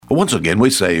Once again, we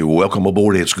say welcome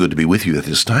aboard. It's good to be with you at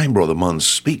this time. Brother Munn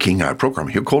speaking. Our program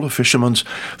here called A Fisherman's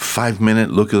 5-Minute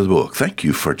Look at the Book. Thank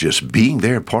you for just being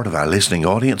there, part of our listening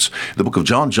audience. The book of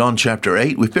John chapter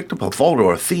 8. We picked up a fall to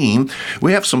our theme.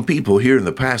 We have some people here in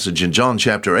the passage in John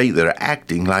chapter 8 that are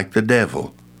acting like the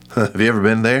devil. Have you ever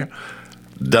been there?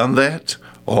 Done that?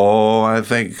 Oh, I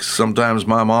think sometimes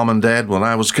my mom and dad, when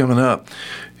I was coming up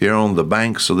here on the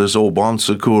banks of this old Bon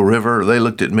Secours River, they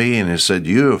looked at me and they said,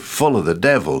 "You're full of the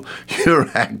devil. You're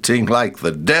acting like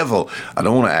the devil." I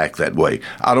don't want to act that way.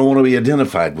 I don't want to be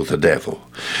identified with the devil.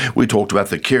 We talked about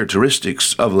the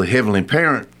characteristics of the heavenly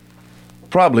parent,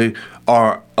 probably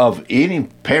are of any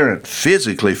parent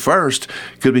physically first,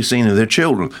 could be seen in their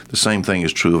children. The same thing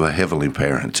is true of a heavenly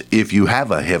parent. If you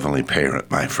have a heavenly parent,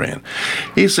 my friend.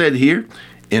 He said here,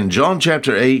 in John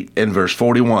chapter 8 and verse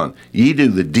 41, "Ye do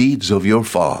the deeds of your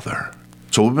father."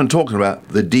 So we've been talking about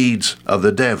the deeds of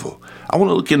the devil. I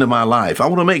want to look into my life. I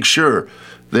want to make sure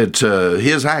that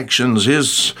his actions,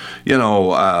 his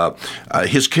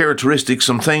characteristics,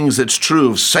 some things that's true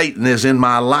of Satan is in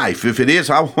my life. If it is,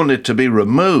 I want it to be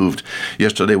removed.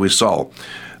 Yesterday we saw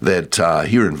that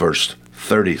here in verse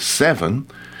 37,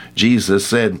 Jesus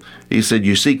said, he said,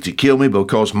 "You seek to kill me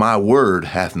because my word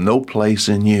hath no place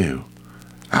in you."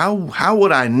 How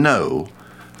would I know?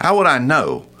 How would I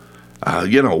know,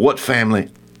 what family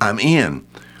I'm in?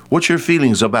 What's your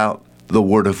feelings about the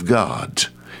Word of God?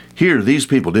 Here, these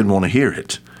people didn't want to hear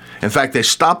it. In fact, they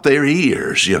stopped their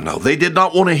ears, They did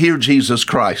not want to hear Jesus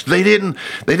Christ. They didn't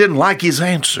like his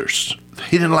answers.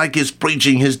 They didn't like his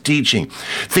preaching, his teaching.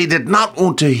 They did not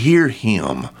want to hear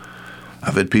him.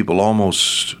 I've had people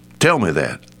almost tell me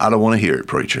that. "I don't want to hear it,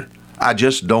 preacher. I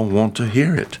just don't want to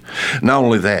hear it." Not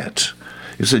only that,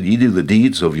 he said, "Ye do the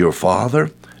deeds of your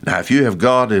father." Now, if you have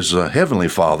God as a heavenly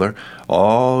father,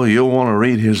 you'll want to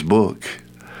read his book.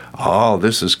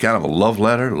 This is kind of a love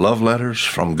letters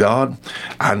from God.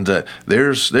 And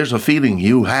there's a feeling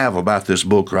you have about this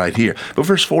book right here. But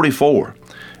verse 44,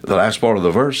 the last part of the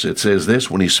verse, it says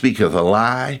this, "When he speaketh a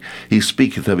lie, he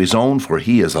speaketh of his own, for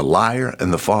he is a liar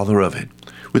and the father of it."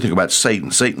 We think about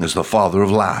Satan. Satan is the father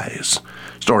of lies.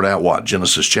 Start out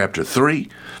Genesis chapter 3.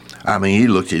 He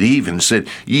looked at Eve and said,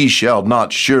 "Ye shall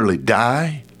not surely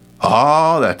die."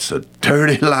 That's a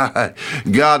dirty lie.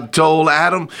 God told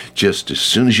Adam, just as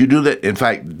soon as you do that, in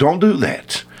fact, don't do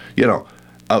that.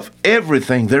 Of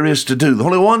everything there is to do, the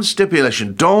only one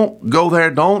stipulation, don't go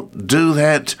there, don't do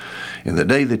that. "In the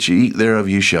day that you eat thereof,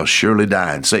 you shall surely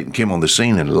die." And Satan came on the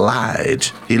scene and lied.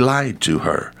 He lied to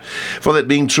her. For that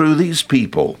being true, these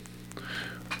people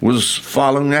was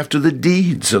following after the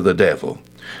deeds of the devil.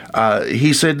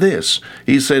 He said this.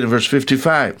 He said in verse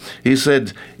 55, he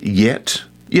said, "Yet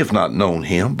ye have not known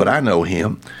him, but I know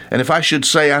him. And if I should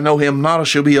say I know him not, I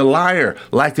shall be a liar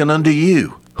like unto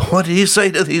you." What did he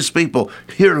say to these people?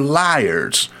 "You're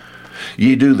liars.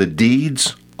 Ye do the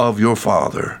deeds of your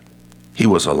father." He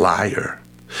was a liar.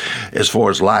 As far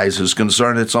as lies is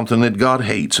concerned, it's something that God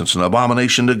hates. It's an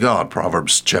abomination to God.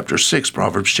 Proverbs chapter 6,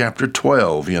 Proverbs chapter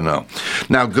 12,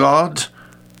 Now God,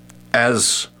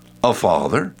 as a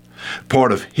father,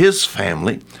 part of his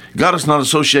family, God is not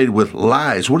associated with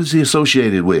lies. What is he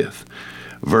associated with?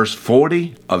 Verse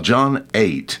 40 of John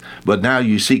 8, "But now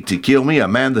you seek to kill me, a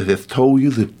man that hath told you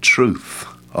the truth."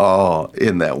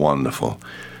 Isn't that wonderful?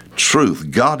 Truth.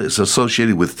 God is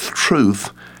associated with truth.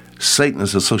 Satan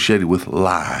is associated with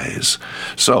lies.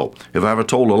 So, if I ever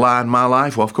told a lie in my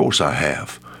life, well, of course I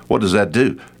have. What does that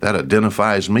do? That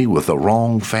identifies me with the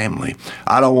wrong family.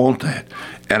 I don't want that.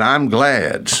 And I'm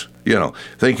glad,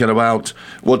 thinking about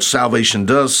what salvation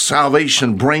does.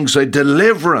 Salvation brings a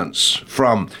deliverance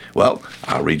from,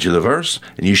 I'll read you the verse,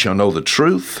 "And you shall know the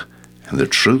truth, and the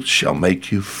truth shall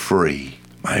make you free,"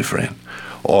 my friend.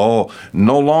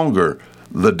 No longer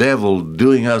the devil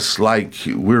doing us like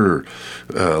we're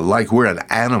an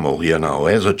animal,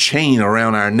 as a chain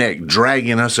around our neck,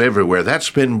 dragging us everywhere. That's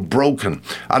been broken.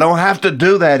 I don't have to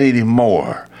do that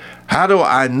anymore. How do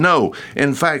I know?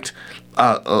 In fact,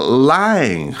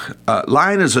 lying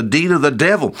is a deed of the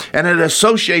devil, and it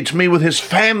associates me with his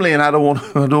family. And I don't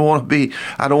want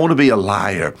to be a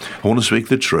liar. I want to speak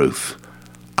the truth.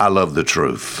 I love the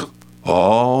truth.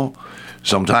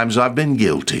 Sometimes I've been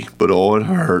guilty, but it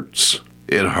hurts.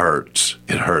 It hurts.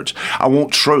 It hurts. I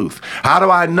want truth. How do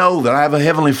I know that I have a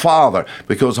heavenly Father?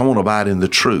 Because I want to abide in the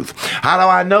truth. How do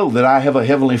I know that I have a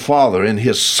heavenly Father and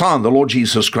his Son, the Lord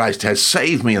Jesus Christ, has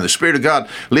saved me, and the Spirit of God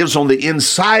lives on the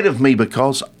inside of me?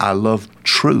 Because I love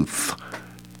truth.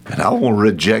 And I won't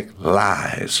reject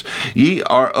lies. Ye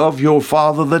are of your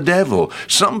father the devil.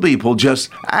 Some people just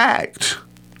act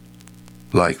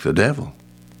like the devil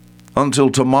until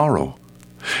tomorrow.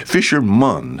 Fisher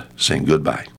Munn saying goodbye.